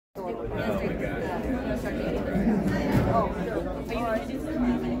my God.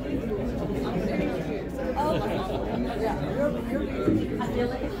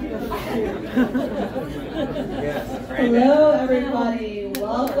 Hello, everybody.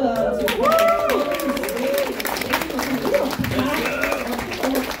 Welcome to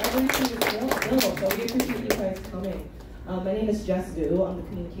so we appreciate you guys coming. My name is Jess Du. I'm the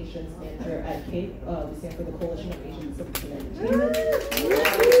communications manager at CAPE. We stand for the Coalition of Asian Pacific Entertainment.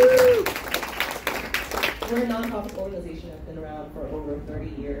 We're a nonprofit organization that's been around for over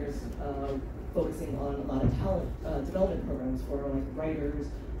 30 years, focusing on a lot of talent development programs for like writers,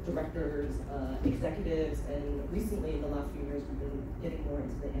 directors, executives, and recently in the last few years we've been getting more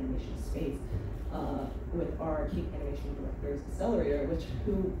into the animation space with our CAPE Animation Directors Accelerator,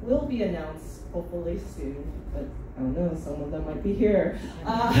 who will be announced hopefully soon, but I don't know, some of them might be here.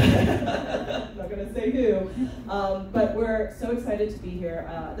 I'm not gonna say who, but we're so excited to be here.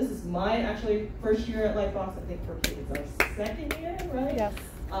 This is my actually first year at Lightbox. I think for CAPE it's our second year, right? Yes.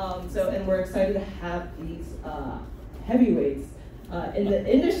 And we're excited to have these heavyweights in the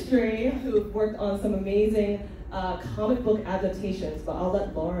industry who've worked on some amazing comic book adaptations, but I'll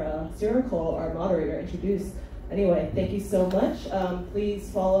let Laura Sirikul, our moderator, introduce. Anyway, thank you so much. Please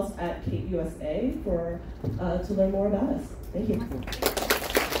follow us at CAPE USA to learn more about us. Thank you.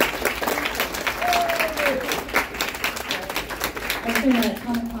 I was doing a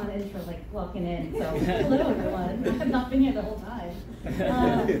Comic-Con intro, like walking in, so hello everyone. I've not been here the whole time.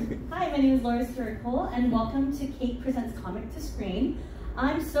 Hi, my name is Laura Sirikul, and welcome to CAPE Presents Comic to Screen.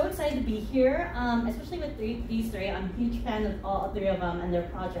 I'm so excited to be here, especially with these three. I'm a huge fan of all three of them and their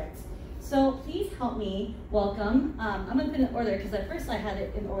projects. So please help me welcome. I'm going to put it in order because at first I had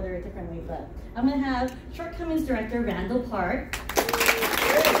it in order differently, but I'm going to have Shortcomings director Randall Park.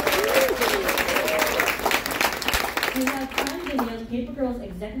 We have Prime Video's PaperGirls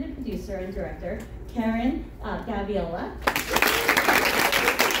executive producer and director Gaviola.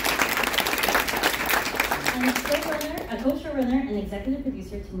 And a co-showrunner and executive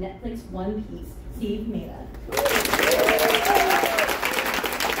producer to Netflix One Piece, Steven Maeda.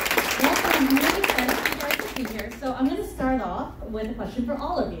 Welcome, I'm really excited for you guys to be here. So I'm going to start off with a question for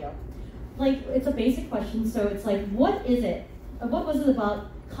all of you. Like, it's a basic question, so it's like, what was it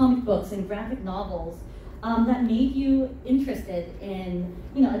about comic books and graphic novels that made you interested in,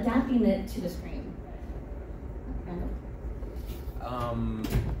 adapting it to the screen? Randall?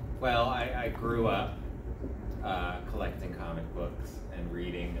 Well, I grew up collecting comic books and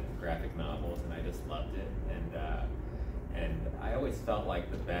reading graphic novels, and I just loved it. And I always felt like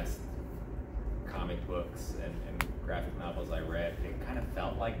the best comic books and graphic novels I read, it kind of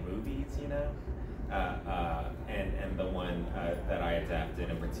felt like movies, and the one that I adapted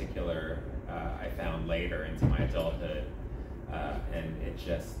in particular, I found later into my adulthood, and it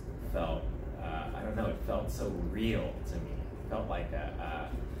just felt, I don't know, it felt so real to me. It felt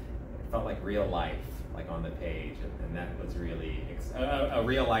like real life, like on the page, and that was really a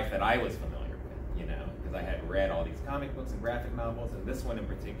real life that I was familiar with, because I had read all these comic books and graphic novels, and this one in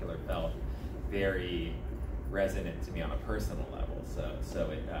particular felt very resonant to me on a personal level.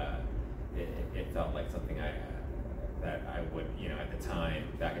 So it felt like something that I would, at the time,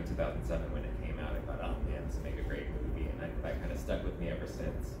 back in 2007 when it came out, I thought, oh man, this would make a great movie, and that kind of stuck with me ever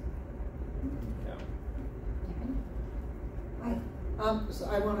since. Hi. So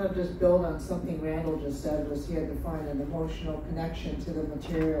I want to just build on something Randall just said, was he had to find an emotional connection to the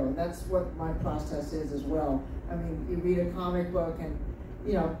material, and that's what my process is as well. I mean, you read a comic book and,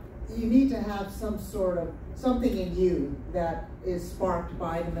 you need to have something in you that is sparked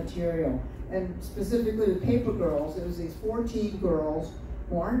by the material. And specifically with PaperGirls, it was these 14 girls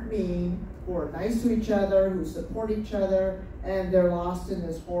who aren't mean, who are nice to each other, who support each other, and they're lost in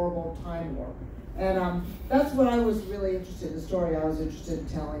this horrible time warp. And that's what I was really interested in, the story I was interested in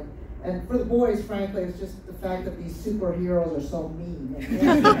telling. And for the boys, frankly, it's just the fact that these superheroes are so mean.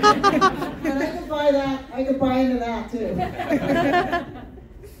 And I could buy that. I could buy into that too.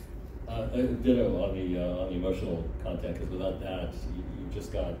 Ditto on the emotional content, because without that, you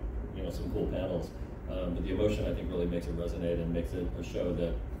just got some cool panels. But the emotion, I think, really makes it resonate and makes it a show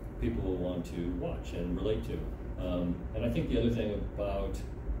that people will want to watch and relate to. And I think the other thing about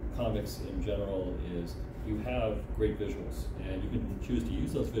comics in general is you have great visuals, and you can choose to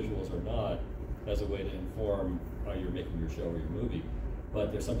use those visuals or not as a way to inform how you're making your show or your movie.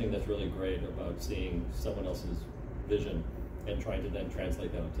 But there's something that's really great about seeing someone else's vision and trying to then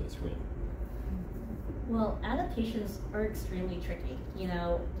translate that onto the screen. Well, adaptations are extremely tricky.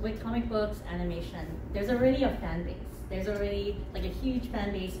 With comic books, animation, there's already a fan base. There's already like a huge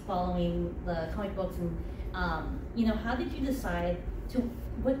fan base following the comic books, and how did you decide to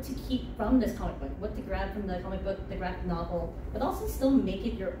what to keep from this comic book, what to grab from the comic book, the graphic novel, but also still make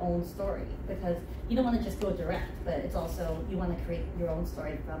it your own story, because you don't want to just go direct, but it's also, you want to create your own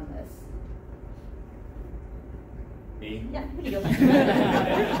story from this. Me? Yeah, you go.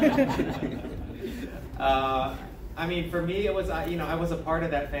 I mean, for me, it was, I was a part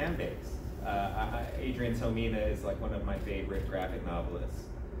of that fan base. Adrian Tomina is like one of my favorite graphic novelists.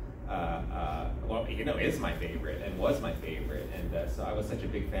 Well, is my favorite and was my favorite, and so I was such a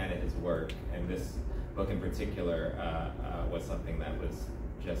big fan of his work, and this book in particular was something that was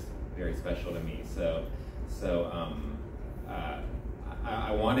just very special to me. So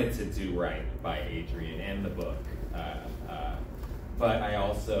I wanted to do right by Adrian and the book, but I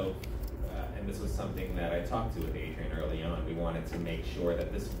also, and this was something that I talked to with Adrian early on, we wanted to make sure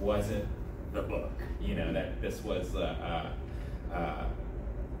that this wasn't the book, that this was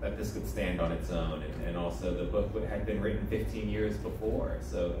that this could stand on its own, and also the book had been written 15 years before,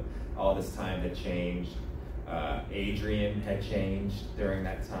 so all this time had changed. Adrian had changed during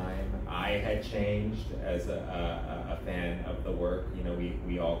that time. I had changed as a fan of the work.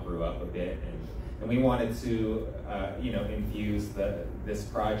 We all grew up a bit, and we wanted to infuse this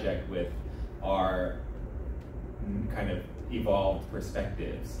project with our kind of evolved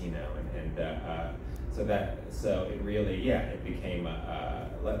perspectives, so it really, it became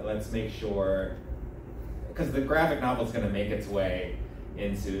let's make sure, because the graphic novel is going to make its way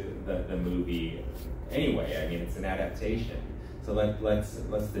into the movie anyway. I mean, it's an adaptation, so let's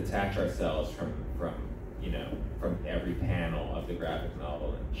detach ourselves from every panel of the graphic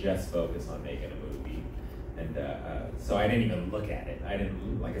novel and just focus on making a movie. And so I didn't even look at it.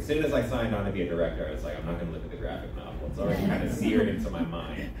 As soon as I signed on to be a director, I was like, I'm not going to look at the graphic novel. It's already kind of seared into my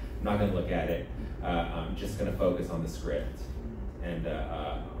mind. I'm not going to look at it. I'm just going to focus on the script and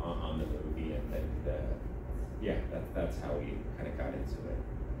on the movie. That's how we kind of got into it.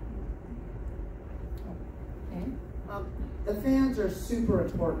 Okay. The fans are super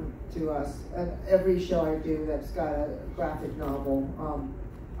important to us. And every show I do that's got a graphic novel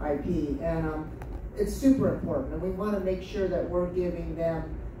IP, and it's super important, and we want to make sure that we're giving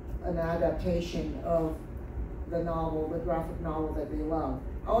them an adaptation of the novel, the graphic novel that they love.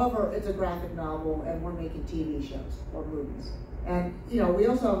 However, it's a graphic novel, and we're making TV shows or movies. And, we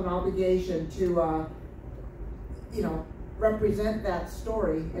also have an obligation to, represent that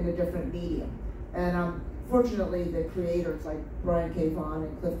story in a different medium. And fortunately, the creators like Brian K. Vaughan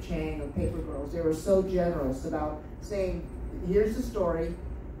and Cliff Chang of PaperGirls, they were so generous about saying, here's the story,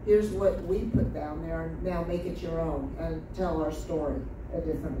 here's what we put down there, and now make it your own and tell our story a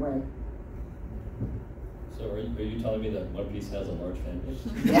different way. So are you telling me that One Piece has a large fan base?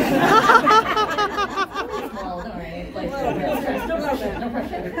 Well, don't worry. No pressure, no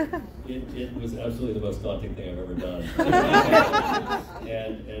pressure. It was absolutely the most daunting thing I've ever done.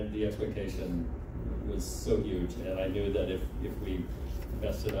 and the expectation was so huge, and I knew that if we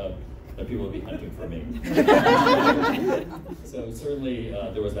messed it up, that people would be hunting for me. So certainly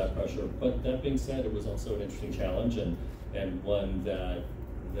there was that pressure. But that being said, it was also an interesting challenge, and one that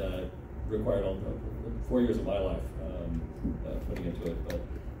required 4 years of my life putting into it. But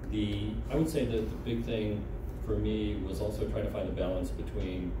I would say that the big thing for me was also trying to find the balance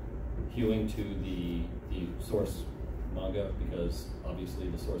between hewing to the source manga, because obviously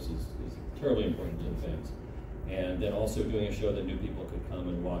the source is terribly important to the fans, and then also doing a show that new people could come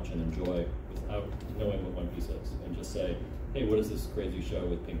and watch and enjoy without knowing what One Piece is, and just say, hey, what is this crazy show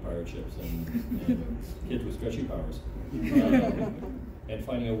with pink pirate ships and kids with stretchy powers? And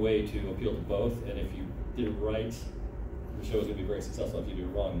finding a way to appeal to both, and if you did it right, the show was going to be very successful. If you did it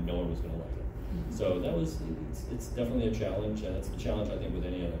wrong, no one was going to like it. So it's definitely a challenge, and it's the challenge, I think, with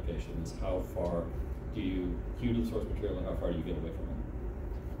any adaptation, is how far do you hew to the source material and how far do you get away from it?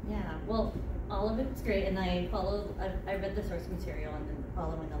 Yeah, well, all of it's great, and I read the source material and then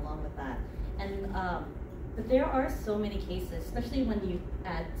following along with that. And but there are so many cases, especially when you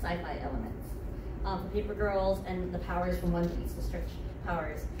add sci-fi elements. For PaperGirls and the powers from One Piece, the stretch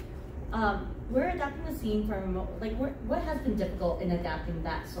powers. We're adapting the scene from, what has been difficult in adapting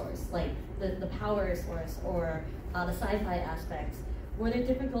that source, like the power source or the sci-fi aspects? Were there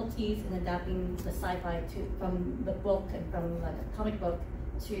difficulties in adapting the sci-fi from the book and from the comic book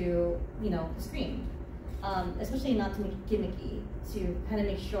to, the screen? Especially not to make it gimmicky, to kind of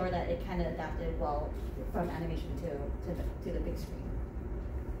make sure that it kind of adapted well from animation to the big screen.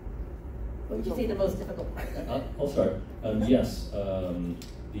 What would you say the most difficult part of it? I'll start. Yes,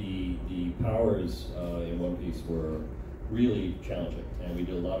 the powers in One Piece were really challenging, and we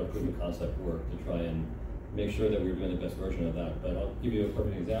did a lot of proof of concept work to try and make sure that we were doing the best version of that. But I'll give you a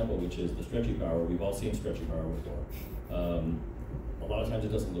perfect example, which is the stretchy power. We've all seen stretchy power before. A lot of times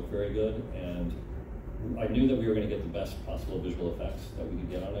it doesn't look very good, and I knew that we were going to get the best possible visual effects that we could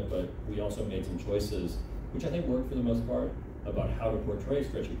get on it, but we also made some choices, which I think worked for the most part, about how to portray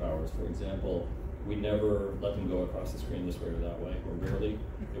stretchy powers. For example, we never let them go across the screen this way or that way, or rarely.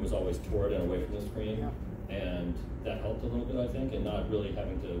 It was always toward and away from the screen, and that helped a little bit, I think, and not really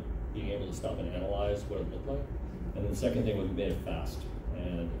having to, being able to stop and analyze what it looked like. And then the second thing was we made it fast,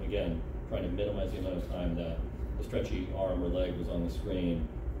 and again, trying to minimize the amount of time that the stretchy arm or leg was on the screen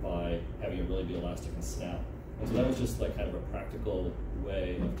by having it really be elastic and snap. And so that was just like kind of a practical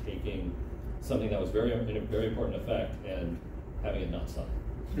way of taking something that was a very important effect and having it not suck.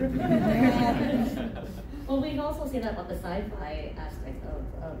 Well, we can also say that about the sci-fi aspect of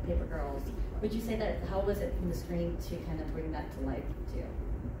PaperGirls. Would you say that, how was it from the screen to kind of bring that to life too?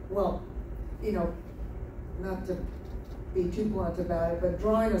 Well, you know, not to be too blunt about it, but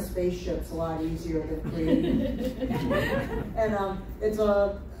drawing a spaceship's a lot easier than creating. And it's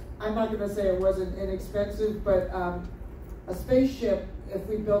I'm not going to say it wasn't inexpensive, but a spaceship, if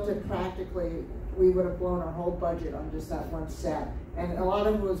we built it practically, we would have blown our whole budget on just that one set. And a lot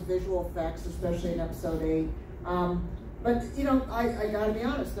of it was visual effects, especially in episode 8. But you know, I gotta be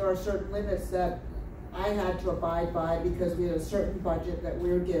honest, there are certain limits that I had to abide by because we had a certain budget that we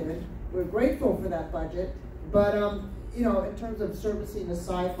were given. We're grateful for that budget, but you know, in terms of servicing a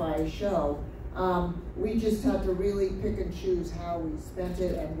sci-fi show, we just had to really pick and choose how we spent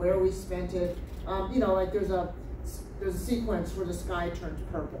it and where we spent it. You know, like there's a sequence where the sky turns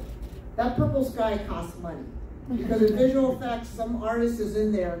purple. That purple sky costs money. Because in visual effects, some artist is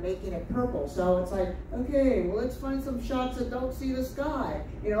in there making it purple. So it's like, okay, well, let's find some shots that don't see the sky.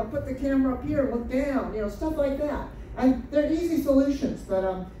 You know, put the camera up here, look down, you know, stuff like that. And they're easy solutions, but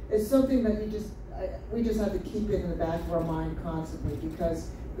it's something that we just have to keep it in the back of our mind constantly because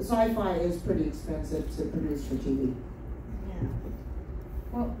the sci-fi is pretty expensive to produce for TV. Yeah.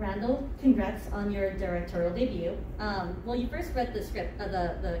 Well, Randall, congrats on your directorial debut. Well, you first read the script of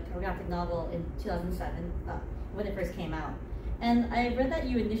the graphic novel in 2007 when it first came out. And I read that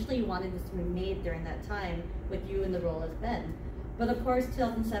you initially wanted this to be made during that time with you in the role as Ben. But of course,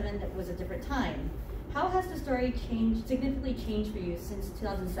 2007 was a different time. How has the story significantly changed for you since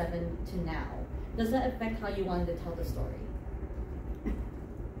 2007 to now? Does that affect how you wanted to tell the story?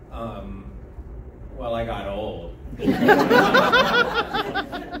 Well, I got old. We're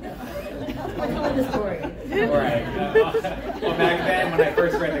telling the story. Right. Well, back then, when I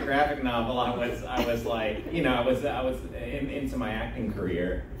first read the graphic novel, I was like, you know, I was into my acting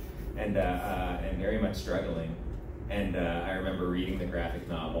career, and very much struggling. And I remember reading the graphic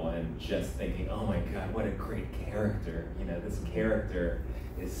novel and just thinking, oh my God, what a great character! You know, this character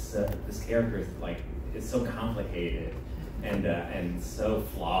is so complicated. And so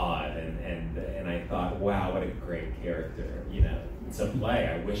flawed, and I thought, wow, what a great character, you know, to play.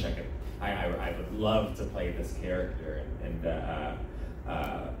 I wish I could, I would love to play this character, and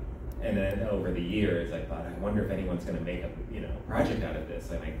then over the years, I thought, I wonder if anyone's going to make a, you know, project out of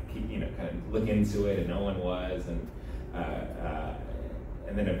this, and I keep, you know, kind of look into it, and no one was, and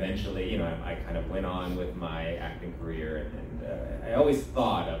then eventually, you know, I kind of went on with my acting career, and I always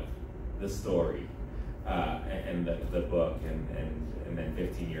thought of the story. And the book, and then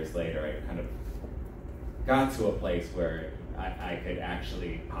 15 years later, I kind of got to a place where I could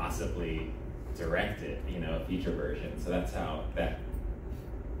actually possibly direct it, you know, a feature version. So that's how that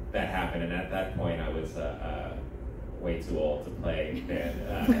happened. And at that point, I was way too old to play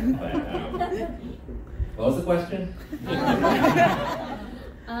Ben. What was the question?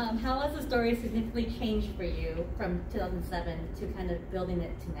 How has the story significantly changed for you from 2007 to kind of building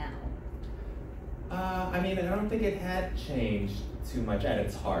it to now? I mean, I don't think it had changed too much at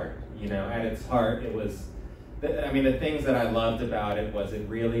its heart. You know, at its heart, it was, the things that I loved about it was it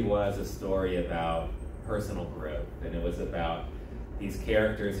really was a story about personal growth. And it was about these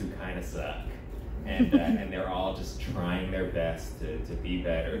characters who kind of suck. And they're all just trying their best to be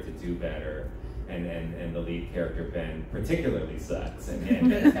better, to do better. And the lead character, Ben, particularly sucks.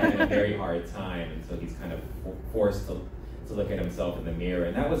 And is having a very hard time. And so he's kind of forced to look at himself in the mirror,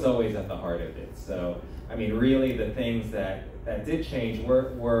 and that was always at the heart of it. So, I mean, really, the things that did change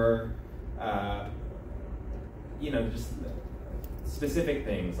were you know, just specific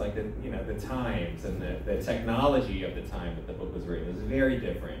things like the times and the technology of the time that the book was written. It was very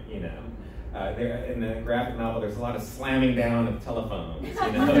different, you know. There in the graphic novel, there's a lot of slamming down of telephones. You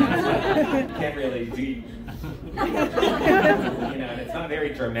know, can't really do. You know, and it's not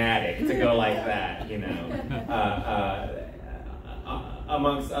very dramatic to go like that. You know.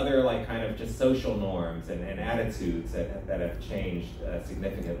 Amongst other like kind of just social norms and attitudes that have changed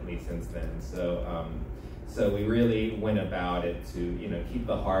significantly since then. So So we really went about it to keep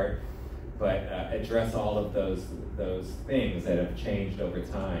the heart, but address all of those things that have changed over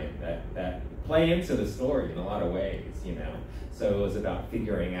time that play into the story in a lot of ways. So it was about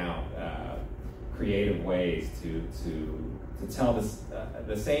figuring out creative ways to tell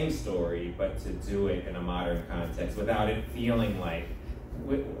the same story, but to do it in a modern context without it feeling like,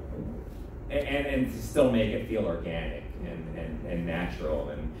 and to still make it feel organic and natural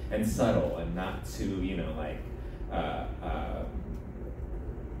and subtle and not too,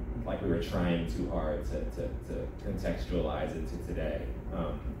 like we were trying too hard to contextualize it to today.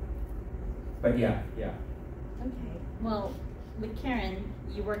 But yeah. Okay. Well, with Karen,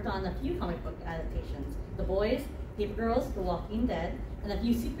 you worked on a few comic book adaptations: The Boys, PaperGirls, The Walking Dead, and a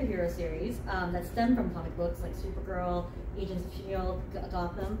few superhero series that stem from comic books like Supergirl, Agents of S.H.I.E.L.D.,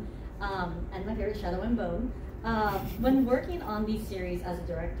 Gotham, and my favorite, Shadow and Bone. When working on these series as a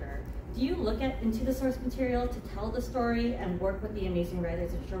director, do you look into the source material to tell the story and work with the amazing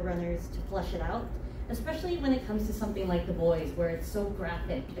writers and showrunners to flesh it out? Especially when it comes to something like The Boys, where it's so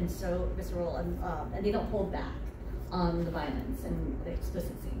graphic and so visceral, and they don't hold back on the violence and the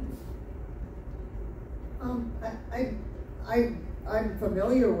explicit scenes. I'm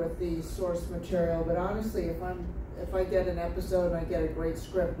familiar with the source material, but honestly, if I get an episode and I get a great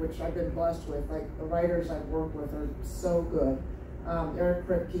script, which I've been blessed with, like the writers I've worked with are so good. Eric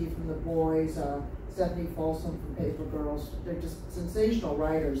Kripke from The Boys, Stephanie Folsom from PaperGirls, they're just sensational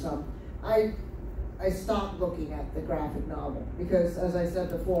writers. I stopped looking at the graphic novel because, as I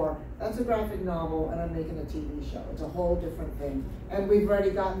said before, that's a graphic novel and I'm making a TV show. It's a whole different thing. And we've already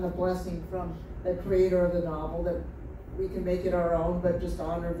gotten the blessing from the creator of the novel that we can make it our own, but just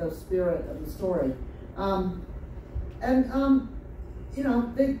honor the spirit of the story. I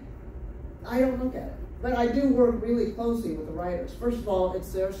don't look at it. But I do work really closely with the writers. First of all,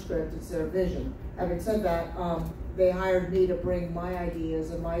 it's their script, it's their vision. Having said that, they hired me to bring my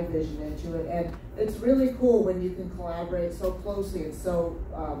ideas and my vision into it. And it's really cool when you can collaborate so closely and so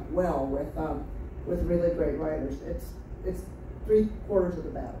well with really great writers. It's 3/4 of the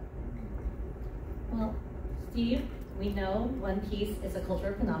battle. Well, Steve, we know One Piece is a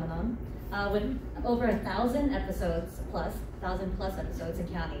cultural phenomenon with over 1,000 episodes plus, 1,000 plus episodes and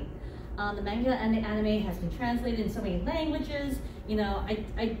counting. The manga and the anime has been translated in so many languages.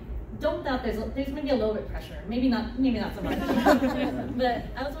 I don't doubt there's maybe a little bit of pressure. Maybe not so much. But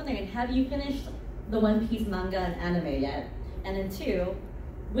I was wondering, have you finished the One Piece manga and anime yet? And then 2,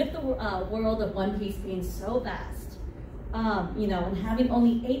 with the world of One Piece being so vast, and having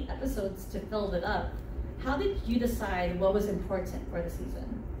only 8 episodes to fill it up, how did you decide what was important for the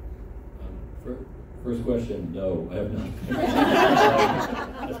season? First question, no, I have not.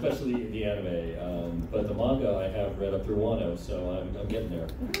 Especially the anime. But the manga I have read up through Wano, so I'm getting there.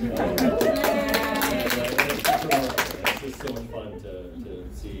 It's just so much fun to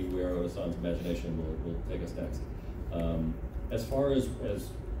see where Oda-san's imagination will take us next. As far as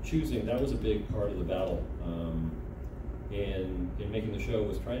choosing, that was a big part of the battle in making the show,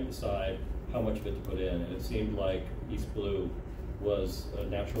 was trying to decide how much of it to put in. And it seemed like East Blue was a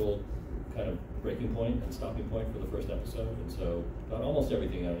natural kind of breaking point and stopping point for the first episode, and so got almost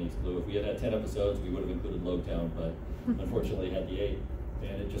everything out of East Blue. If we had had 10 episodes, we would have included Logtown, but unfortunately had the 8,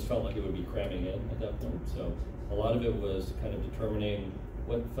 and it just felt like it would be cramming in at that point. So a lot of it was kind of determining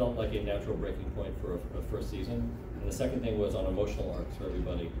what felt like a natural breaking point for a first season, and the second thing was on emotional arcs for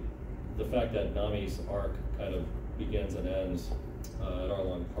everybody. The fact that Nami's arc kind of begins and ends at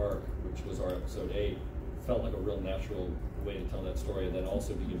Randall Park, which was our episode 8, felt like a real natural way to tell that story, and then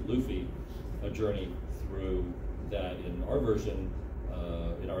also to give Luffy a journey through that. In our version,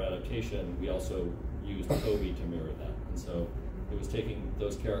 in our adaptation, we also used Kobe to mirror that, and so it was taking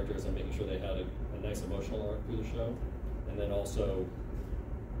those characters and making sure they had a nice emotional arc through the show, and then also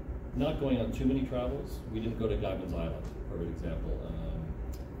not going on too many travels. We didn't go to Gaiman's Island, for example.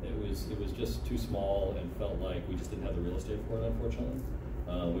 It was just too small and felt like we just didn't have the real estate for it, unfortunately.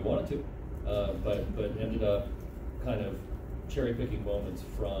 We wanted to, but ended up kind of cherry-picking moments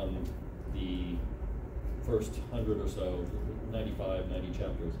from the first 100 or so, 95, 90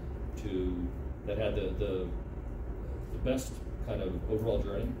 chapters, that had the best kind of overall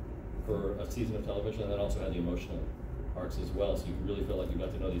journey for a season of television, and then also had the emotional arcs as well, so you could really feel like you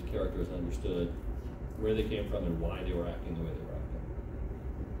got to know these characters and understood where they came from and why they were acting the way they were acting.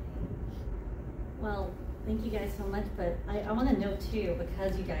 Well, thank you guys so much, but I want to know too,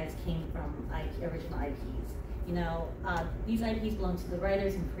 because you guys came from original IPs, these IPs belong to the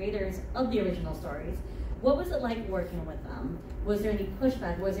writers and creators of the original stories. What was it like working with them? Was there any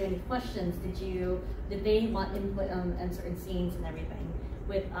pushback? Was there any questions? Did they want input on certain scenes and everything?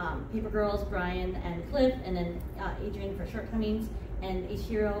 with PaperGirls, Brian and Cliff, and then Adrian for Shortcomings, and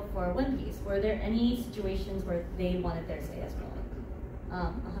Ichiro for One Piece. Were there any situations where they wanted their say as well?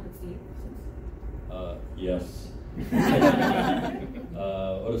 I'll have it Steve. Yes.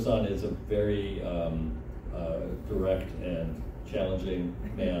 Oda-san is a very direct and challenging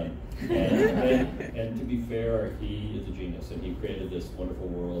man, and to be fair, he is a genius, and he created this wonderful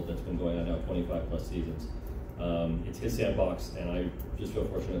world that's been going on now 25 plus seasons. It's his sandbox, and I just feel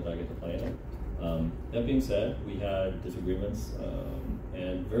fortunate that I get to play in it. That being said, we had disagreements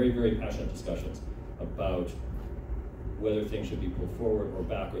and very, very passionate discussions about whether things should be pulled forward or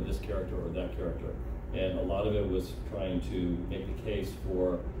back, or this character or that character. And a lot of it was trying to make the case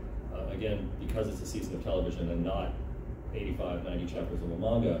for, again, because it's a season of television and not 85, 90 chapters of a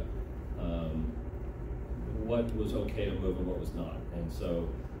manga, what was okay to move and what was not. And so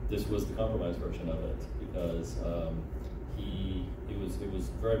this was the compromise version of it, because it was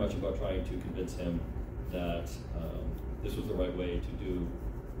very much about trying to convince him that this was the right way to do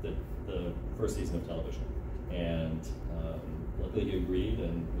the first season of television. And luckily he agreed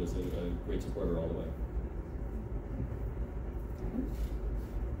and was a great supporter all the way.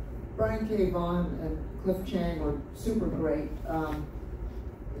 Brian K. Vaughan and Cliff Chang were super great.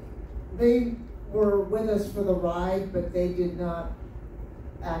 They were with us for the ride, but they did not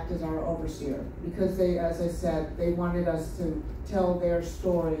act as our overseer, because they, as I said, they wanted us to tell their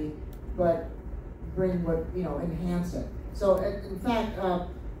story, but bring what, enhance it. So in fact,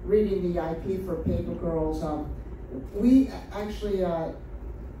 reading the IP for PaperGirls, we actually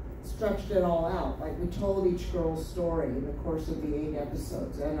stretched it all out. Like, we told each girl's story in the course of the 8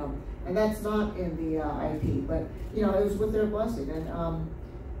 episodes, and that's not in the IP, but it was with their blessing. And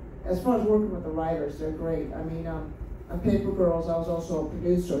as far as working with the writers, they're great. I mean, on PaperGirls, I was also a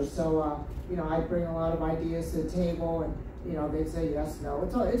producer, so I bring a lot of ideas to the table, and they'd say yes, no.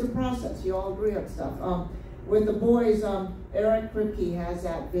 It's a process. You all agree on stuff. With the boys, Eric Kripke has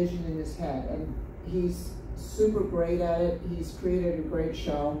that vision in his head, and he's super great at it. He's created a great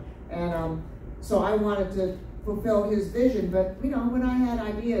show, and so I wanted to fulfill his vision, but when I had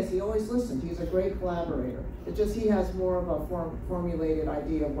ideas, he always listened. He's a great collaborator. It's just he has more of a formulated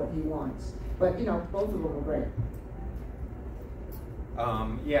idea of what he wants. But both of them were great.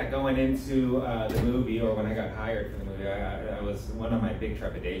 Yeah, going into the movie, or when I got hired for the movie, I was, one of my big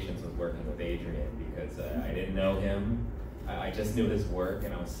trepidations was working with Adrian, because I didn't know him. I just knew his work,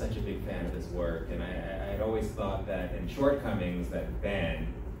 and I was such a big fan of his work. And I had always thought that in Shortcomings, that Ben,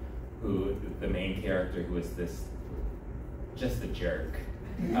 who the main character, who is just a jerk,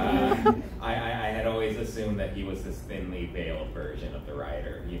 I had always assumed that he was this thinly veiled version of the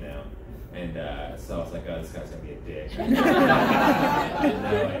writer, And so I was like, oh, this guy's gonna be a dick. I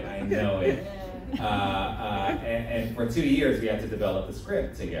know it. And for 2 years we had to develop the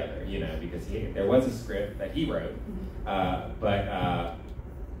script together, because there was a script that he wrote, but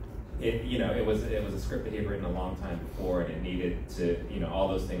it was a script that he had written a long time before, and it needed to, all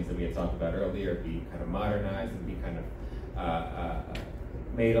those things that we had talked about earlier, be kind of modernized and be kind of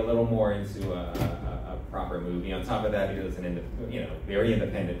made a little more into a proper movie. On top of that, it was an very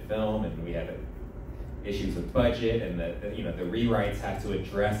independent film, and we had issues with budget, and the rewrites had to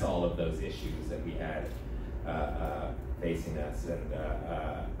address all of those issues that we had facing us. And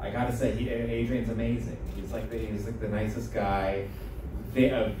I gotta say, Adrian's amazing. He's like the nicest guy. He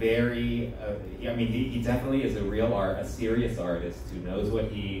definitely is a serious artist who knows what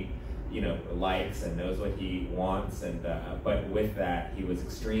he likes and knows what he wants, and but with that, he was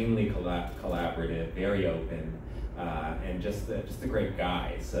extremely collaborative, very open, and just a great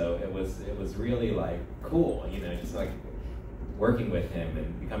guy. So it was really like cool, just like working with him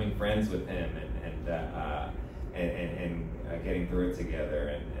and becoming friends with him, and getting through it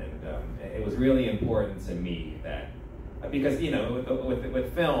together, and it was really important to me that. Because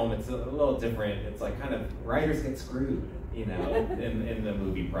with film, it's a little different. It's like kind of writers get screwed, in the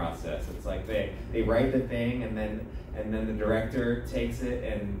movie process. It's like they write the thing, and then the director takes it,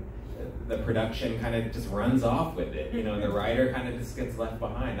 and the production kind of just runs off with it, and the writer kind of just gets left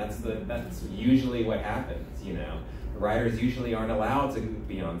behind. That's usually what happens, The writers usually aren't allowed to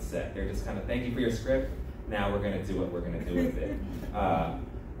be on set. They're just kind of, thank you for your script. Now we're going to do what we're going to do with it.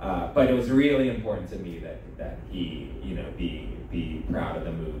 But it was really important to me that he, be proud of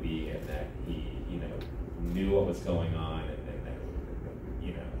the movie, and that he, knew what was going on, and that,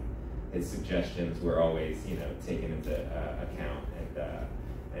 his suggestions were always, taken into account,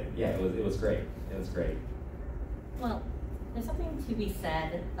 and yeah, it was great. It was great. Well, there's something to be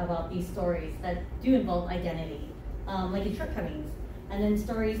said about these stories that do involve identity, like in Shortcomings, and then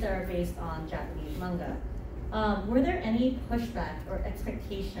stories that are based on Japanese manga. Were there any pushback or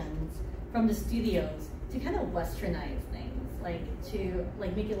expectations from the studios to kind of westernize things, like to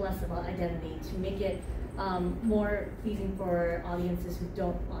make it less about identity, to make it more pleasing for audiences who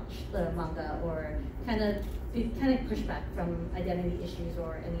don't watch the manga, or kind of pushback from identity issues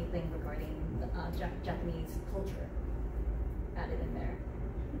or anything regarding Japanese culture added in there?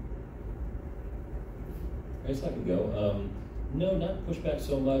 I guess I can go. No, not pushback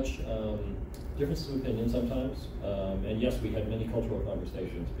so much. Differences of opinion sometimes. And yes, we had many cultural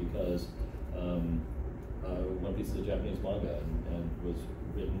conversations because One Piece is a Japanese manga and was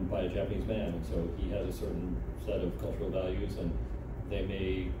written by a Japanese man, and so he has a certain set of cultural values, and they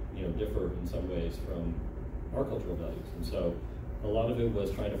may differ in some ways from our cultural values. And so a lot of it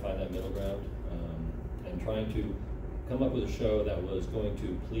was trying to find that middle ground and trying to come up with a show that was going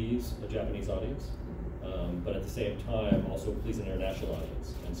to please a Japanese audience, but at the same time also please an international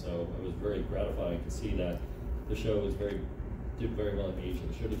audience. And so it was very gratifying to see that the show did very well in Asia.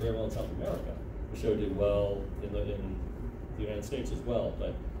 The show did very well in South America. The show did well in the United States as well.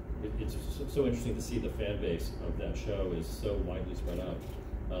 But it's so interesting to see the fan base of that show is so widely spread out.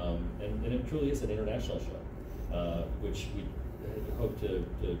 And it truly is an international show, which we hope to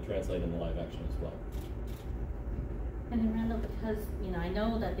translate into live action as well. And then Randall, because I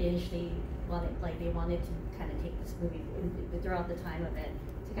know that they initially wanted to kind of take this movie throughout the time of it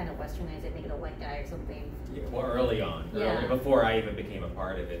to kind of westernize it, make it a white guy or something. Yeah, well, early on, before I even became a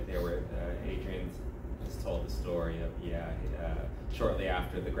part of it, there were Adrian just told the story of shortly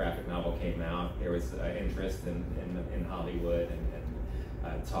after the graphic novel came out, there was interest in Hollywood and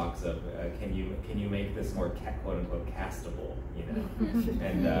talks of can you make this more quote unquote castable,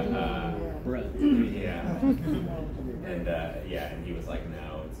 and and he was like,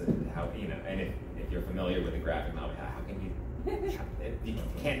 no, it's how and if you're familiar with the graphic novel, how can you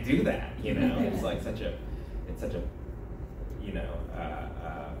can't do that, it's like such a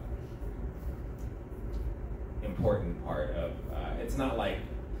important part of it's not like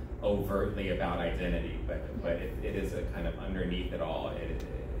overtly about identity, but it is a kind of underneath it all. It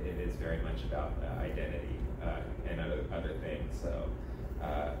is very much about identity and other things. So,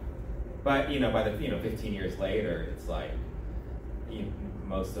 but by the 15 years later, it's like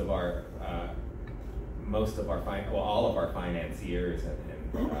all of our financiers and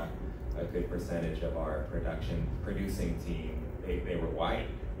a good percentage of our producing team, they were white,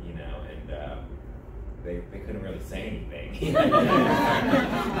 and they couldn't really say anything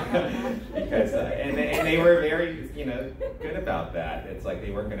because and they were very good about that. It's like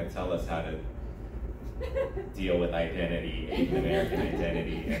they weren't going to tell us how to deal with identity, Asian American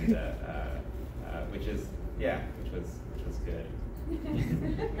identity, and which was good.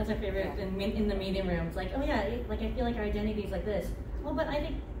 That's my favorite in the meeting room. It's like, oh yeah, I feel like our identity is like this. Oh, but I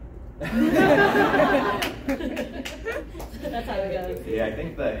think. That's how it goes. Yeah, I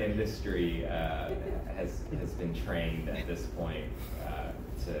think the industry has been trained at this point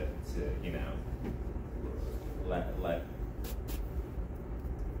to let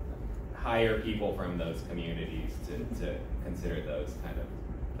hire people from those communities to consider those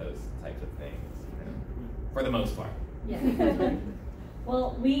types of things, for the most part. Yeah.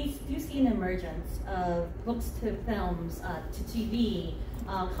 Well, we do see an emergence of books to films, to TV,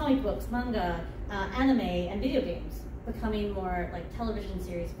 comic books, manga, anime, and video games becoming more like television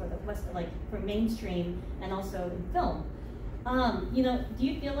series for the West, for mainstream and also in film. Do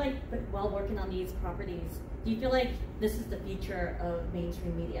you feel like while working on these properties, do you feel like this is the future of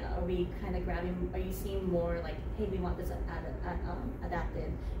mainstream media? Are we kind of are you seeing more like, hey, we want this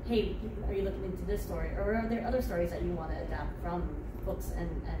adapted? Hey, are you looking into this story? Or are there other stories that you want to adapt from books and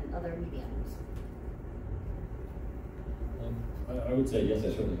other mediums? I would say yes, I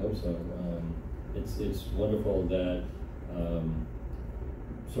certainly hope so. It's wonderful that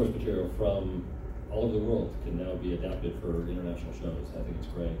source material from all over the world can now be adapted for international shows. I think it's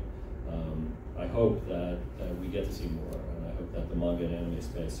great. I hope that we get to see more, and I hope that the manga and anime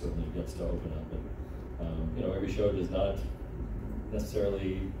space certainly gets to open up. And every show does not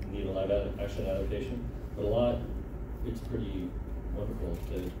necessarily need a live action adaptation, but it's pretty wonderful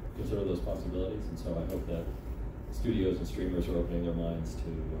to consider those possibilities. And so I hope that studios and streamers are opening their minds to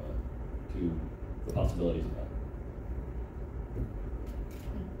the possibilities of that.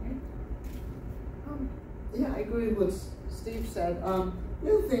 Yeah, I agree with what Steve said. The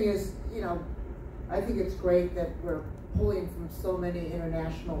other thing is, I think it's great that we're pulling from so many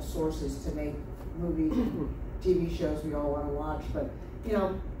international sources to make movies, TV shows we all want to watch. But,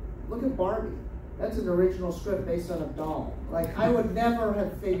 look at Barbie. That's an original script based on a doll. Like, I would never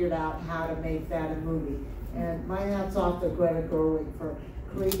have figured out how to make that a movie. And my hat's off to Greta Gerwig for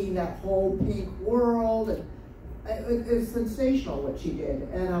creating that whole pink world and it's sensational what she did.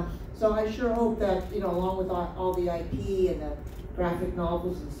 And so I sure hope that, along with all the IP and the graphic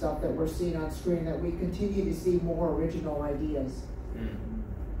novels and stuff that we're seeing on screen, that we continue to see more original ideas.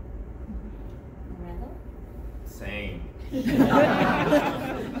 Randall? Same.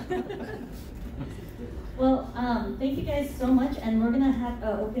 Well, thank you guys so much, and we're gonna have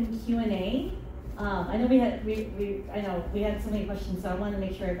an open Q&A. I know we had so many questions, so I want to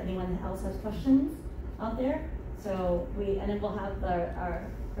make sure if anyone else has questions out there. So and then we'll have our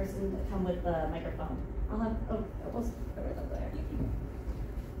person come with the microphone. We'll put it up there.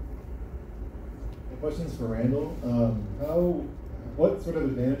 Questions for Randall. What sort of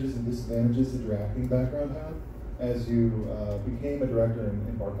advantages and disadvantages did your acting background have as you became a director and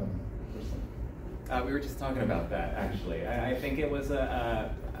embarked on that? We were just talking about that, actually. I think it was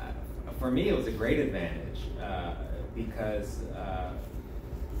for me, it was a great advantage because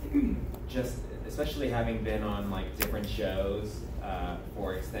just especially having been on like different shows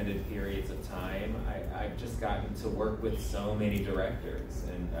for extended periods of time, I've just gotten to work with so many directors,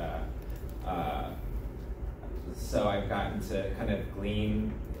 and so I've gotten to kind of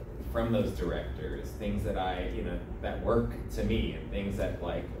glean from those directors things that that work to me, and things that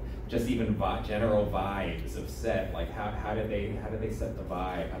like just even general vibes of set, like how do they set the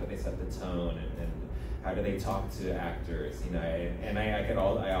vibe, how do they set the tone, and how do they talk to actors, and I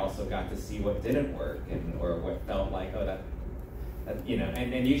also got to see what didn't work or what felt like that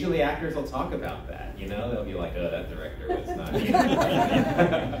and usually actors will talk about that, they'll be like, that director was not,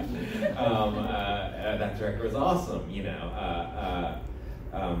 that director was awesome,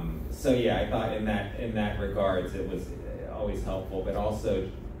 so yeah, I thought in that regards it was always helpful, but also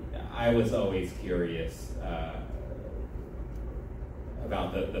I was always curious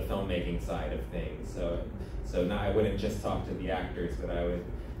about the filmmaking side of things. So now I wouldn't just talk to the actors, but I would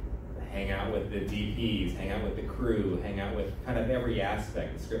hang out with the DPs, hang out with the crew, hang out with kind of every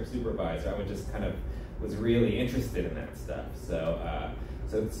aspect, the script supervisor. I would just kind of was really interested in that stuff. So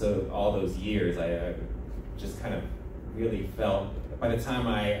all those years, I just kind of really felt, by the time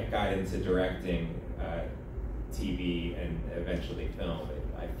I got into directing TV and eventually film,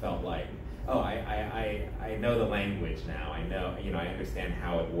 I felt like, I know the language now. I know, I understand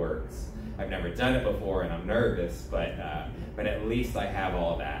how it works. I've never done it before, and I'm nervous, but at least I have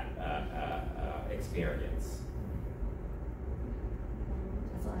all that experience.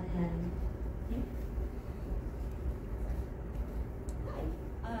 That's all I had.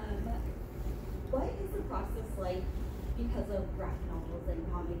 Hi. What is the process like? Because of graphic novels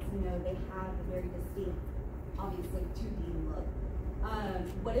and comics, they have a very distinct, obviously 2D look.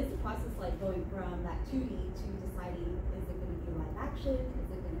 What is the process like going from that 2D to deciding, is it going to be live action? Is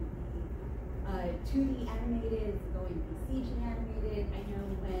it going to be 2D animated? Is it going to be CG animated? I know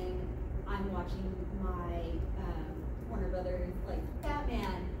when I'm watching my Warner Brothers, like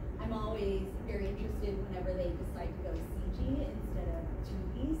Batman, I'm always very interested whenever they decide to go CG instead of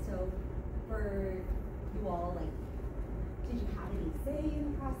 2D. So for you all, like, did you have any say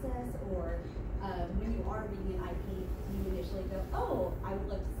in the process, or when you are reading an IP, do you initially go, oh, I would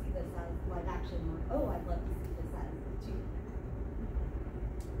love to see this as live action, or oh, I'd love to see this as 2D?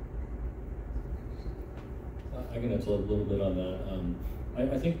 I can answer a little bit on that.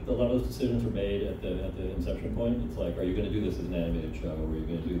 I think a lot of those decisions are made at the inception point. It's like, are you going to do this as an animated show, or are you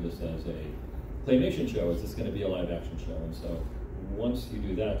going to do this as a claymation show? Is this going to be a live action show? And so once you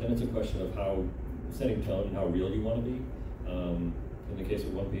do that, then it's a question of how setting tone and how real you want to be. In the case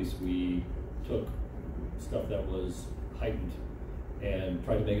of One Piece, we took stuff that was heightened and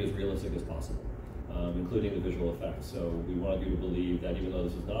tried to make it as realistic as possible, including the visual effects. So we wanted you to believe that even though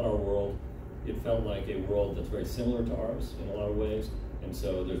this is not our world, it felt like a world that's very similar to ours in a lot of ways. And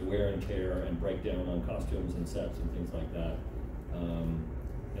so there's wear and tear and breakdown on costumes and sets and things like that.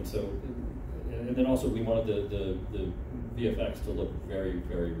 And then also we wanted the VFX to look very,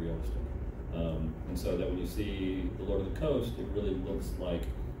 very realistic. And so that when you see the Lord of the Coast, it really looks like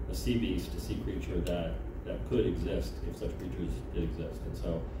a sea beast, a sea creature that could exist if such creatures did exist. And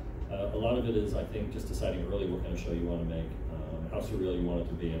so a lot of it is, I think, just deciding early what kind of show you want to make, how surreal you want it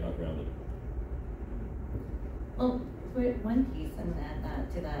to be, and how grounded. Well, for One Piece, I'm gonna add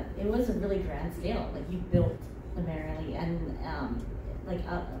that to that. It was a really grand scale. Like, you built primarily, and like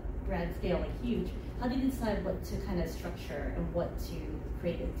a grand scale, like huge. How did you decide what to kind of structure and what to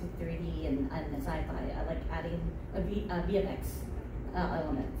create into 3D and sci-fi, like adding a VFX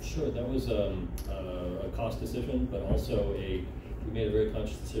element? Sure, that was a cost decision, but also we made a very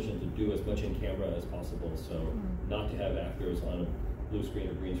conscious decision to do as much in camera as possible. So not to have actors on a blue screen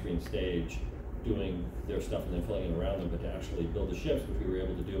or green screen stage doing their stuff and then filling it around them, but to actually build the ships, which we were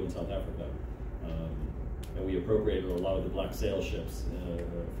able to do in South Africa. and we appropriated a lot of the black sail ships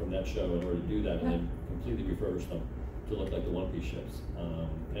from that show in order to do that, and then completely refurbished them to look like the one-piece ships.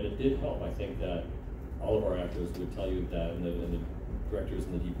 And it did help. I think that all of our actors would tell you that, and the directors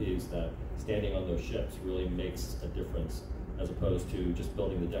and the DPs, that standing on those ships really makes a difference, as opposed to just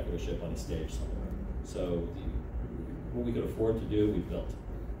building the deck of a ship on a stage somewhere. So what we could afford to do, we built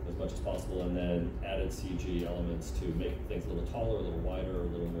as much as possible, and then added CG elements to make things a little taller, a little wider, a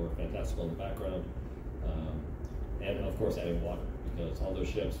little more fantastical in the background. And of course adding water, because all those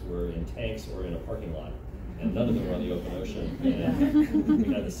ships were in tanks or in a parking lot, and none of them were on the open ocean. And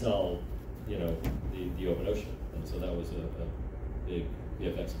we had to sell, you know, the open ocean, and so that was a big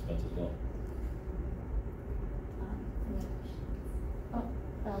VFX expense as well.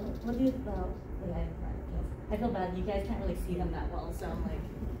 What do you about? I feel bad. You guys can't really see them that well, so I'm like.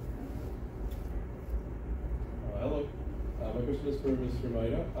 Hello. My question is for Mr.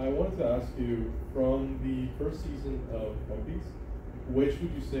 Maeda. I wanted to ask you, from the first season of One Piece, which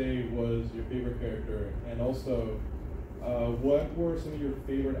would you say was your favorite character? And also, what were some of your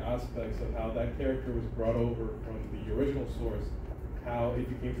favorite aspects of how that character was brought over from the original source, how it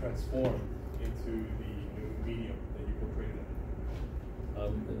became transformed into the new medium that you portrayed it?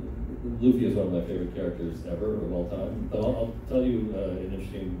 Luffy is one of my favorite characters ever of all time. But I'll tell you an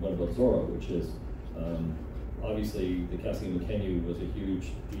interesting one about Zoro, which is obviously the casting of McKenyu was a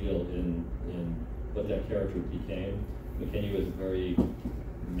huge deal in what that character became. McKenyu is a very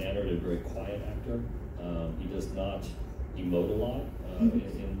mannered and very quiet actor. He does not emote a lot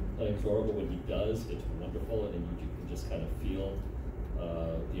in playing Zoro, but when he does, it's wonderful, and you can just kind of feel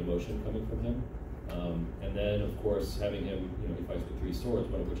the emotion coming from him. And then, of course, having him, you know, he fights with 3 swords,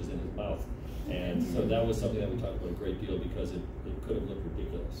 one of which is in his mouth. And so that was something that we talked about a great deal, because it could have looked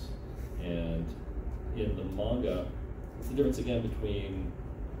ridiculous. And in the manga, it's the difference again between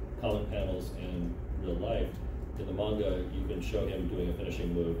comic panels and real life. In the manga, you can show him doing a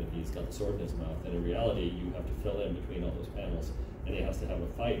finishing move and he's got the sword in his mouth. And in reality, you have to fill in between all those panels. And he has to have a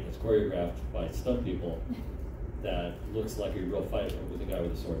fight that's choreographed by stunt people that looks like a real fight with a guy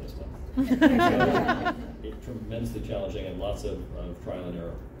with a sword in his mouth. So it's tremendously challenging, and lots of trial and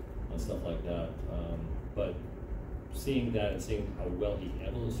error and stuff like that. But seeing that and seeing how well he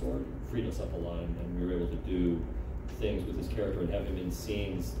handled the sword freed us up a lot, and we were able to do things with his character and have him in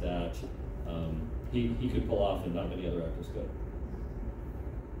scenes that he could pull off and not many other actors could.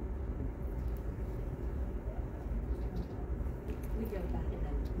 We go back and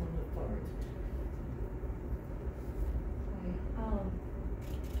then we'll move forward.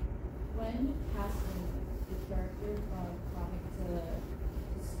 When casting the character from comic to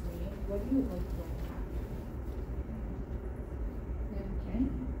screen, what do you look for? Okay.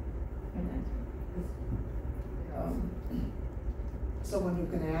 And then. Someone who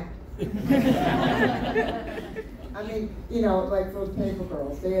can act. I mean, you know, like those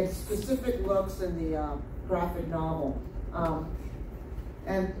PaperGirls, they had specific looks in the graphic novel.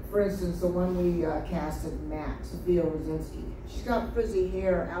 And for instance, the one we casted, Mac, Sophia Rosinski, she's got frizzy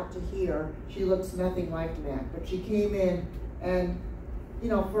hair out to here. She looks nothing like Mac, but she came in and, you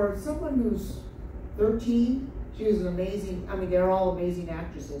know, for someone who's 13, she was an amazing, I mean, they're all amazing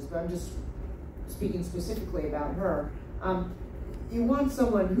actresses, but I'm just speaking specifically about her. You want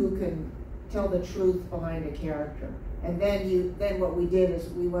someone who can tell the truth behind a character. And then what we did is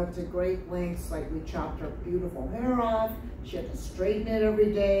we went to great lengths, like we chopped her beautiful hair off. She had to straighten it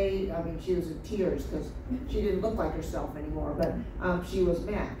every day. I mean, she was in tears because she didn't look like herself anymore, but she was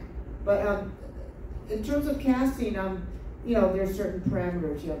Mac. But in terms of casting, you know, there's certain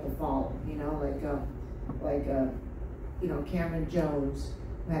parameters you have to follow, you know, like you know, Cameron Jones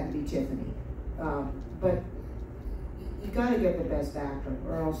had to be Tiffany. But you gotta get the best actor,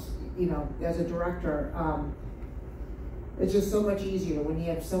 or else, you know, as a director, it's just so much easier when you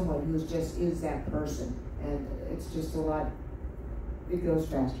have someone who's just is that person, and it's just a lot, it goes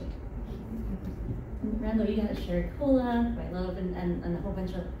faster. Randall, you got Sirikul, I love, and a whole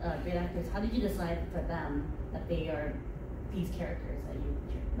bunch of great actors. How did you decide for them that they are these characters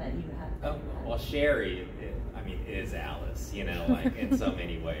that you have? Oh, well, Sherry, I mean, is Alice, you know, like in so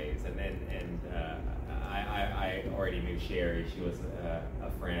many ways. And then, I already knew Sherry. She was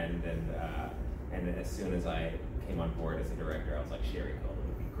a friend, and as soon as I came on board as a director, I was like, Sirikul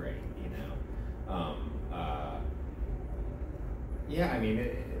would be great, you know. Yeah, I mean,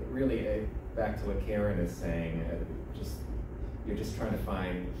 really, back to what Karen is saying, you're just trying to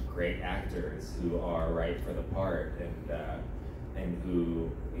find great actors who are right for the part, and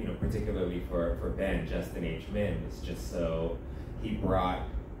who, you know, particularly for Ben, Justin H. Min was just so, he brought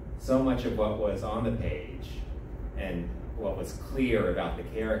so much of what was on the page and what was clear about the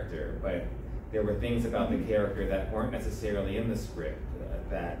character, but there were things about the character that weren't necessarily in the script,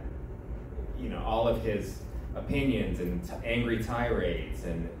 that, you know, all of his opinions and angry tirades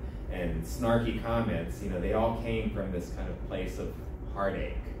and snarky comments, you know, they all came from this kind of place of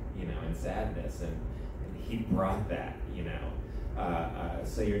heartache, you know, and sadness, and he brought that, you know.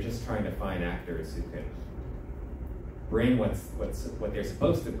 So you're just trying to find actors who can bring what they're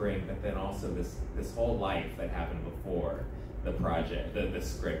supposed to bring, but then also this whole life that happened before the project, the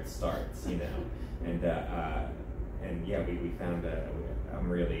script starts, you know. And yeah, we found I'm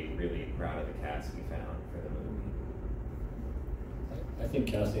really, really proud of the cast we found for the movie. I think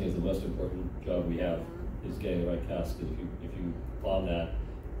casting is the most important job we have, is getting the right cast. Because if you bomb that,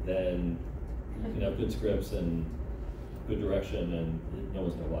 then you can have good scripts and good direction, and no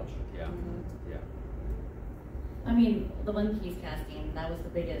one's gonna watch. Yeah, yeah. I mean, the One Piece casting, that was the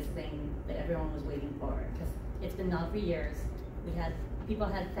biggest thing that everyone was waiting for, because it's been out for years. People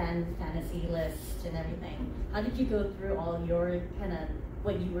had fantasy lists and everything. How did you go through all your kind of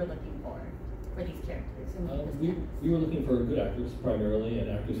what you were looking for these characters? We were looking for good actors primarily,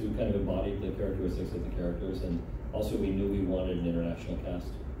 and actors who kind of embodied the characteristics of the characters, and also we knew we wanted an international cast.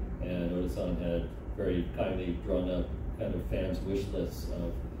 And Oda-san had very kindly drawn up kind of fans' wish lists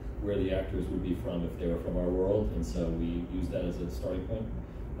of where the actors would be from if they were from our world, and so we used that as a starting point.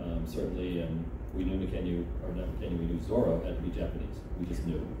 Certainly, we knew we knew Zoro had to be Japanese. We just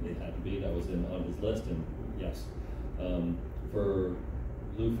knew it had to be. That was on his list, and yes. For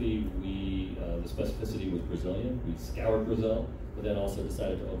Luffy, the specificity was Brazilian. We scoured Brazil, but then also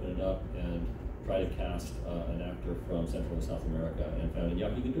decided to open it up and try to cast an actor from Central and South America, and found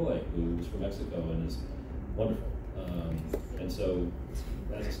Iñaki Godoy, who was from Mexico and is wonderful. And so,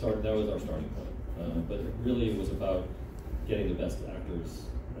 as a start, that was our starting point. But really, it was about getting the best actors.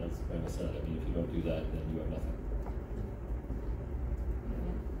 As Randall said, I mean, if you don't do that, then you have nothing.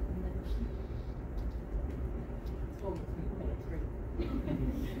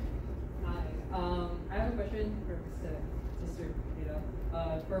 Hi, I have a question for Mr.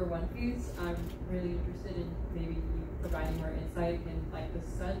 Maeda. For One Piece, I'm really interested in maybe you providing more insight in like the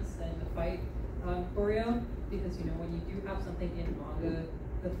stunts and the fight choreo, because you know when you do have something in manga,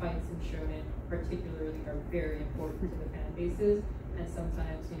 the fights in shonen particularly are very important to the fan bases. And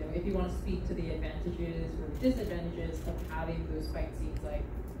sometimes, you know, if you want to speak to the advantages or the disadvantages of having those fight scenes, like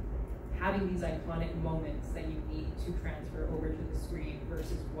having these iconic moments that you need to transfer over to the screen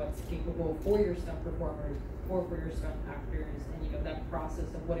versus what's capable for your stunt performers or for your stunt actors, and you know, that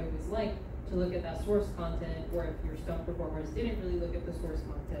process of what it was like to look at that source content, or if your stunt performers didn't really look at the source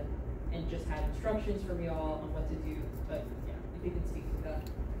content and just had instructions from y'all on what to do. But yeah, if you can speak to that.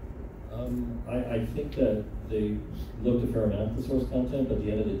 I think that they looked a fair amount at the source content, but at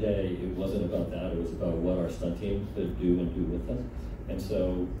the end of the day, it wasn't about that. It was about what our stunt team could do and do with them. And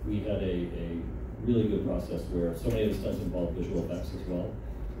so we had a really good process where so many of the stunts involved visual effects as well.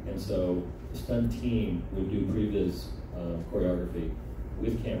 And so the stunt team would do previs choreography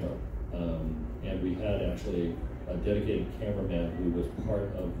with camera. And we had actually a dedicated cameraman who was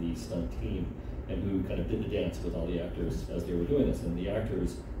part of the stunt team and who kind of did the dance with all the actors as they were doing this. And the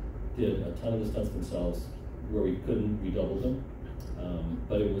actors did a ton of the stunts themselves where we couldn't redouble them.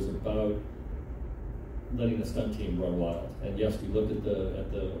 But it was about letting the stunt team run wild. And yes, we looked at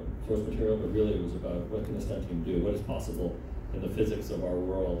the source material, but really it was about what can the stunt team do, what is possible in the physics of our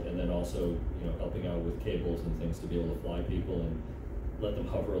world, and then also, you know, helping out with cables and things to be able to fly people and let them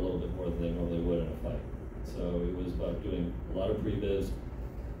hover a little bit more than they normally would in a fight. So it was about doing a lot of previs,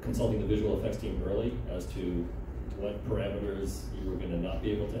 consulting the visual effects team early as to what parameters you were going to not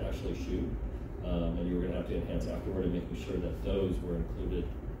be able to actually shoot, and you were going to have to enhance afterward, and making sure that those were included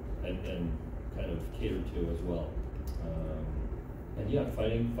and kind of catered to as well. And yeah,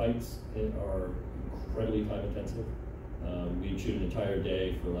 fights are incredibly time intensive. We'd shoot an entire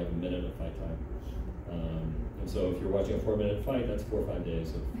day for like a minute of fight time. And so if you're watching a 4-minute fight, that's 4 or 5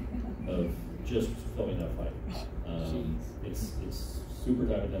 days of just filming that fight. It's super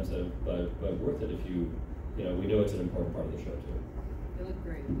time intensive, but worth it if you know, we know it's an important part of the show too. It looked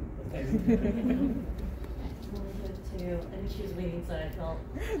great. Too. I think she was waiting, so I felt.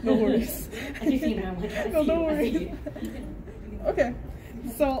 No worries. I keep seeing her. I'm like, no worries. Okay.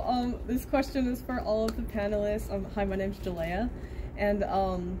 So this question is for all of the panelists. Hi, my name's Jalea, and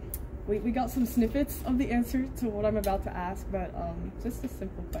we got some snippets of the answer to what I'm about to ask, but just a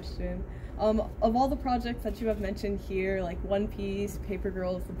simple question. Of all the projects that you have mentioned here, like One Piece,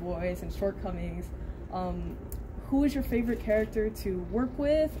 PaperGirls, The Boys, and Shortcomings, who is your favorite character to work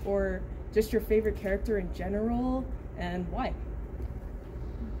with, or just your favorite character in general, and why?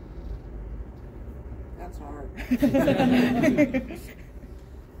 That's hard.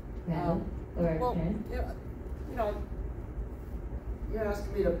 Or, Well, okay. you know, you're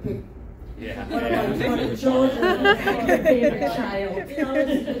asking me to pick Yeah. one of my 20 children or favorite child. You know,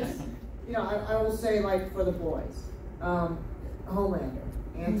 you know, I will say, like, for the boys, Homelander,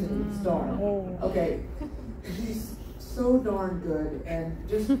 Anthony Starr. Okay, he's so darn good, and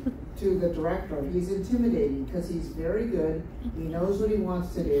just to the director, he's intimidating because he's very good. He knows what he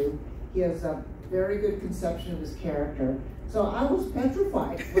wants to do. He has a very good conception of his character. So I was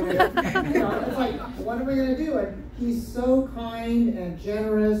petrified when I, you know, it's like, what am I going to do? And he's so kind and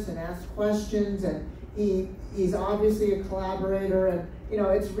generous and asks questions, and he's obviously a collaborator, and you know,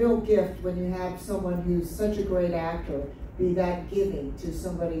 it's a real gift when you have someone who's such a great actor be that giving to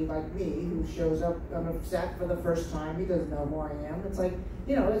somebody like me who shows up on a set for the first time. He doesn't know who I am. It's like,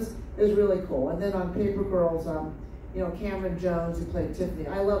 you know, it's really cool. And then on PaperGirls, you know, Cameron Jones, who played Tiffany.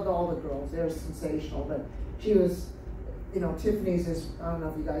 I loved all the girls. They were sensational, but she was, you know, Tiffany's this, I don't know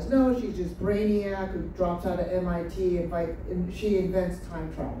if you guys know, she's just brainiac who drops out of MIT and she invents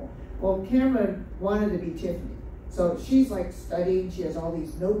time travel. Well, Cameron wanted to be Tiffany. So she's like studying, she has all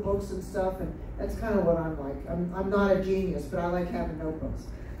these notebooks and stuff, and that's kind of what I'm like. I'm not a genius, but I like having notebooks.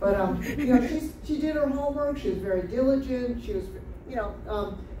 But you know, she did her homework, she was very diligent, she was, you know,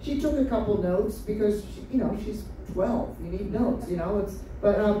 she took a couple notes because, you know, she's 12, you need notes, you know,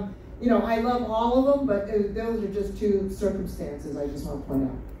 but you know, I love all of them, but those are just two circumstances I just want to point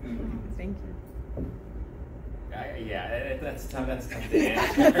out. Thank you. Yeah, that's tough to answer.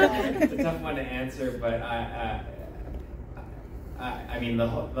 It's a tough one to answer, but I mean, the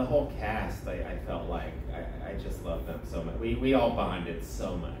whole cast, I felt like I just loved them so much. We all bonded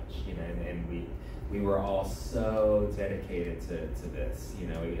so much, you know, and we were all so dedicated to this. You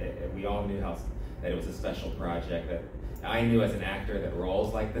know, we all knew that it was a special project. That I knew as an actor that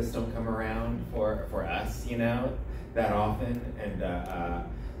roles like this don't come around for us, you know, that often,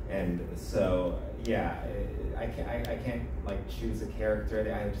 and so yeah, I can't like choose a character.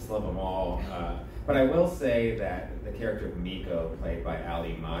 I just love them all. But I will say that the character of Miko, played by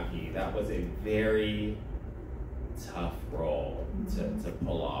Ali Maki, that was a very tough role to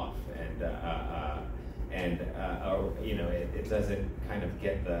pull off, and you know, it doesn't kind of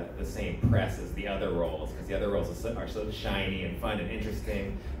get the same press as the other roles, because the other roles are so shiny and fun and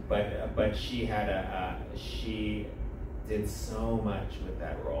interesting. But she had she did so much with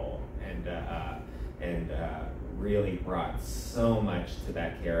that role, and really brought so much to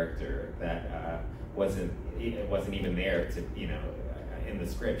that character that wasn't even there to, you know, in the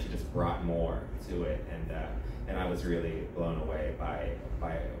script. She just brought more to it, and I was really blown away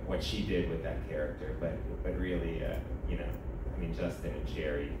by what she did with that character. But really, you know, I mean, Justin and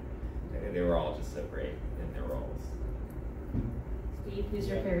Jerry, they were all just so great in their roles. Steve, who's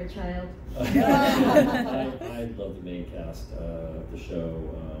your favorite child? I love the main cast of the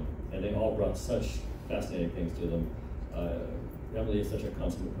show, and they all brought such fascinating things to them. Emily is such a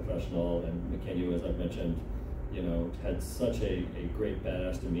consummate professional, and McKenna, as I've mentioned, you know, had such a great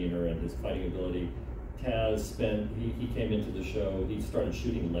badass demeanor and his fighting ability. Taz he came into the show, he started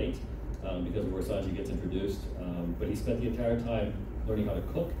shooting late because of where Sanji gets introduced, but he spent the entire time learning how to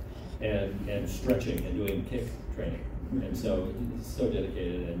cook and stretching and doing kick training. And so he's so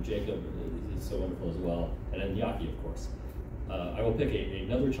dedicated, and Jacob is so wonderful as well. And then Yaki, of course. I will pick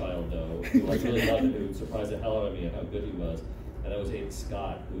another child, though, who I really loved and who surprised the hell out of me at how good he was. And that was Aiden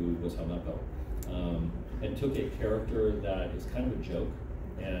Scott, who was Hanako. And took a character that is kind of a joke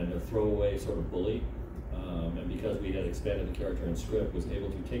and a throwaway sort of bully. And because we had expanded the character in script, was able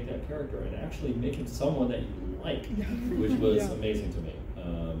to take that character and actually make him someone that you like, which was amazing to me.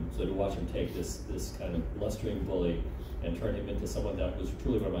 So to watch him take this kind of blustering bully and turn him into someone that was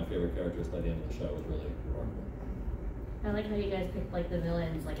truly one of my favorite characters by the end of the show was really remarkable. I like how you guys picked like the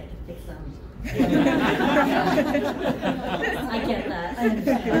villains, like I could pick some. I get that, I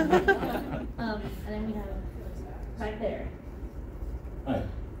understand. And then we have right there. Hi.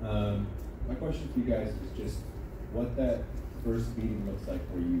 My question for you guys is just what that first meeting looks like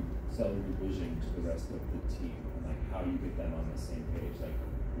where you sell your vision to the rest of the team, and like how you get them on the same page. Like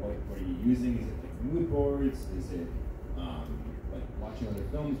what are you using? Is it like mood boards? Is it like watching other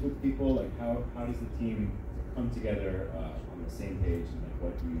films with people? Like how does the team come together on the same page, and like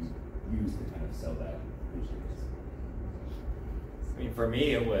what do you use to kind of sell that vision? I mean, for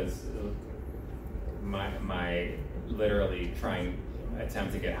me, it was my literally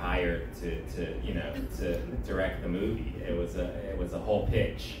attempt to get hired to direct the movie. It was a whole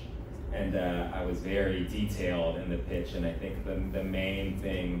pitch, and I was very detailed in the pitch. And I think the main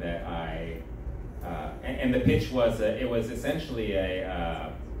thing that and the pitch was it was essentially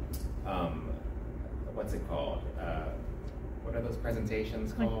a what's it called? what are those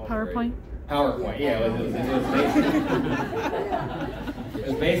presentations Like called? PowerPoint? PowerPoint, yeah. It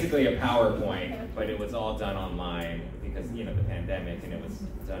was basically a PowerPoint, but it was all done online because, you know, the pandemic, and it was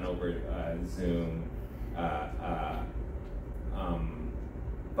done over Zoom.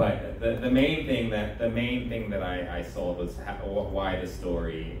 But the main thing that I sold was why the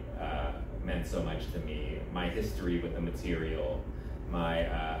story meant so much to me, my history with the material, my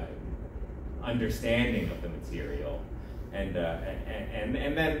understanding of the material, and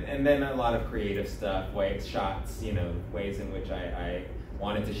then a lot of creative stuff, shots, you know, ways in which I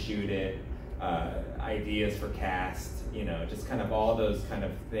wanted to shoot it, ideas for cast, you know, just kind of all those kind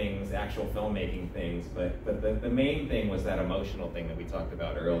of things, actual filmmaking things. But the main thing was that emotional thing that we talked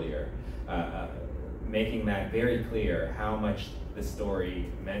about earlier, making that very clear how much the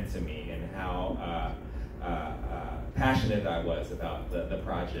story meant to me and how passionate I was about the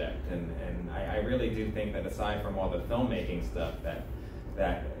project. And I really do think that aside from all the filmmaking stuff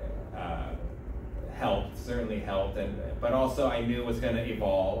that certainly helped, but also I knew it was going to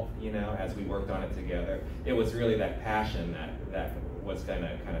evolve, you know, as we worked on it together. It was really that passion that was going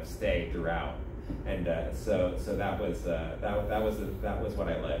to kind of stay throughout, and so that was what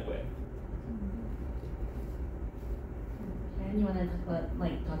I led with. And you want to talk about,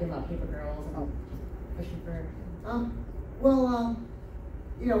 like, talking about PaperGirls and pushing for?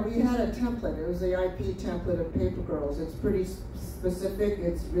 You know, we had a template. It was the IP template of PaperGirls. It's pretty specific.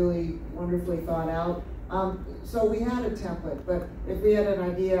 It's really wonderfully thought out. So we had a template, but if we had an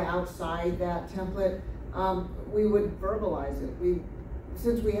idea outside that template, we would verbalize it.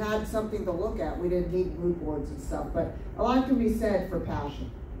 Since we had something to look at, we didn't need mood boards and stuff, but a lot can be said for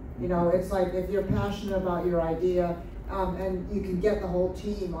passion. You know, it's like if you're passionate about your idea, and you can get the whole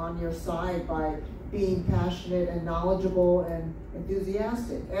team on your side by being passionate and knowledgeable and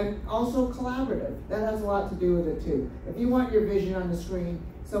enthusiastic, and also collaborative. That has a lot to do with it too. If you want your vision on the screen,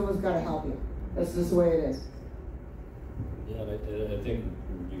 someone's got to help you. That's just the way it is. Yeah, I think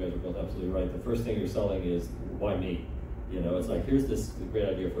you guys are both absolutely right. The first thing you're selling is, why me? You know, it's like, here's this great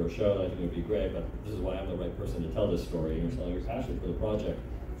idea for a show that I think would be great, but this is why I'm the right person to tell this story. And you're selling your passion for the project.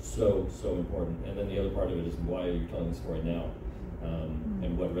 So important. And then the other part of it is, why are you telling the story now?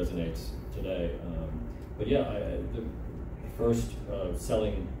 And what resonates today. But yeah, the first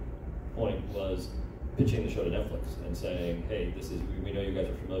selling point was pitching the show to Netflix and saying, hey, we know you guys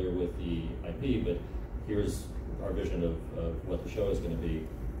are familiar with the IP, but here's our vision of what the show is going to be,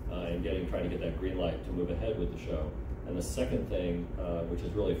 and trying to get that green light to move ahead with the show. And the second thing, which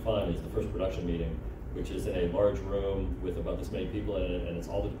is really fun, is the first production meeting, which is in a large room with about this many people in it, and it's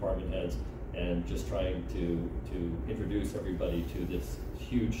all the department heads, and just trying to introduce everybody to this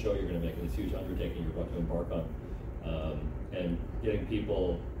huge show you're going to make, and this huge undertaking you're about to embark on, and getting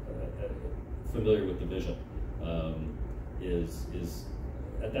people familiar with the vision is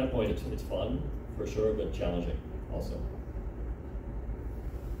at that point it's fun for sure, but challenging also.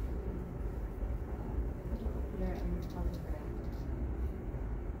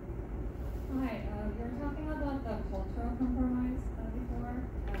 Hi, you were talking about the cultural compromise before.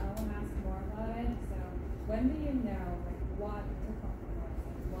 I want to ask more about it. So, when do you know, like, what to compromise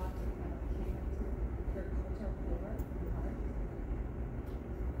and what to kind of keep your cultural core and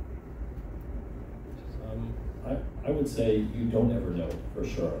heart? I would say you don't ever know for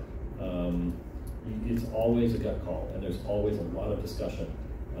sure. It's always a gut call, and there's always a lot of discussion.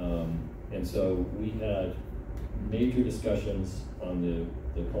 And so we had major discussions on the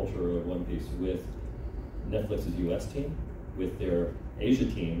culture of One Piece with Netflix's US team, with their Asia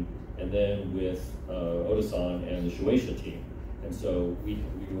team, and then with Oda-san and the Shueisha team. And so we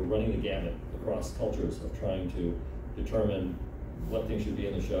were running the gamut across cultures of trying to determine what things should be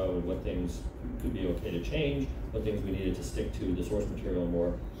in the show and what things could be okay to change, what things we needed to stick to the source material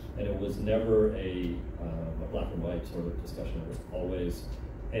more. And it was never a black and white sort of discussion. It was always,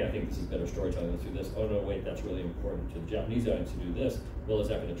 hey, I think this is better storytelling, let's do this. Oh no, wait, that's really important to the Japanese audience to do this. Well, is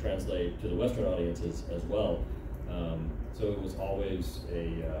that going to translate to the Western audiences as well? So it was always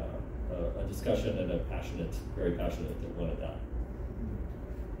a discussion, and very passionate that wanted that.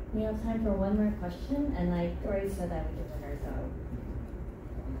 We have time for one more question, and I already said that with the winner, so.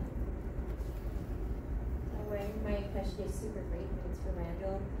 My question is super great. It's for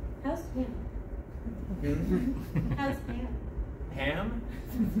Randall. How's Pam? How's Pam? Pam?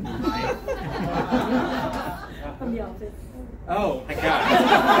 From The Office. Oh my God.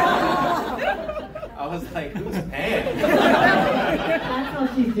 I was like, who's Pam? That's how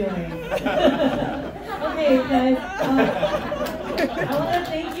she's doing. Okay, guys. I want to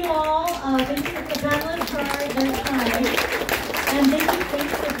thank you all. Thank you to the panelists for their time. And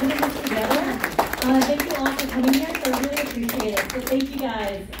thanks for putting this together. Thank you all for coming here. So I really appreciate it.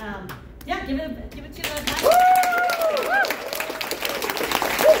 guys. Yeah, give it to the guys.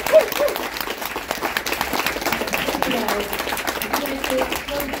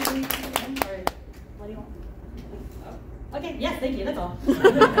 Okay, yes, thank you, that's all.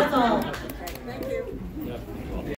 That's all.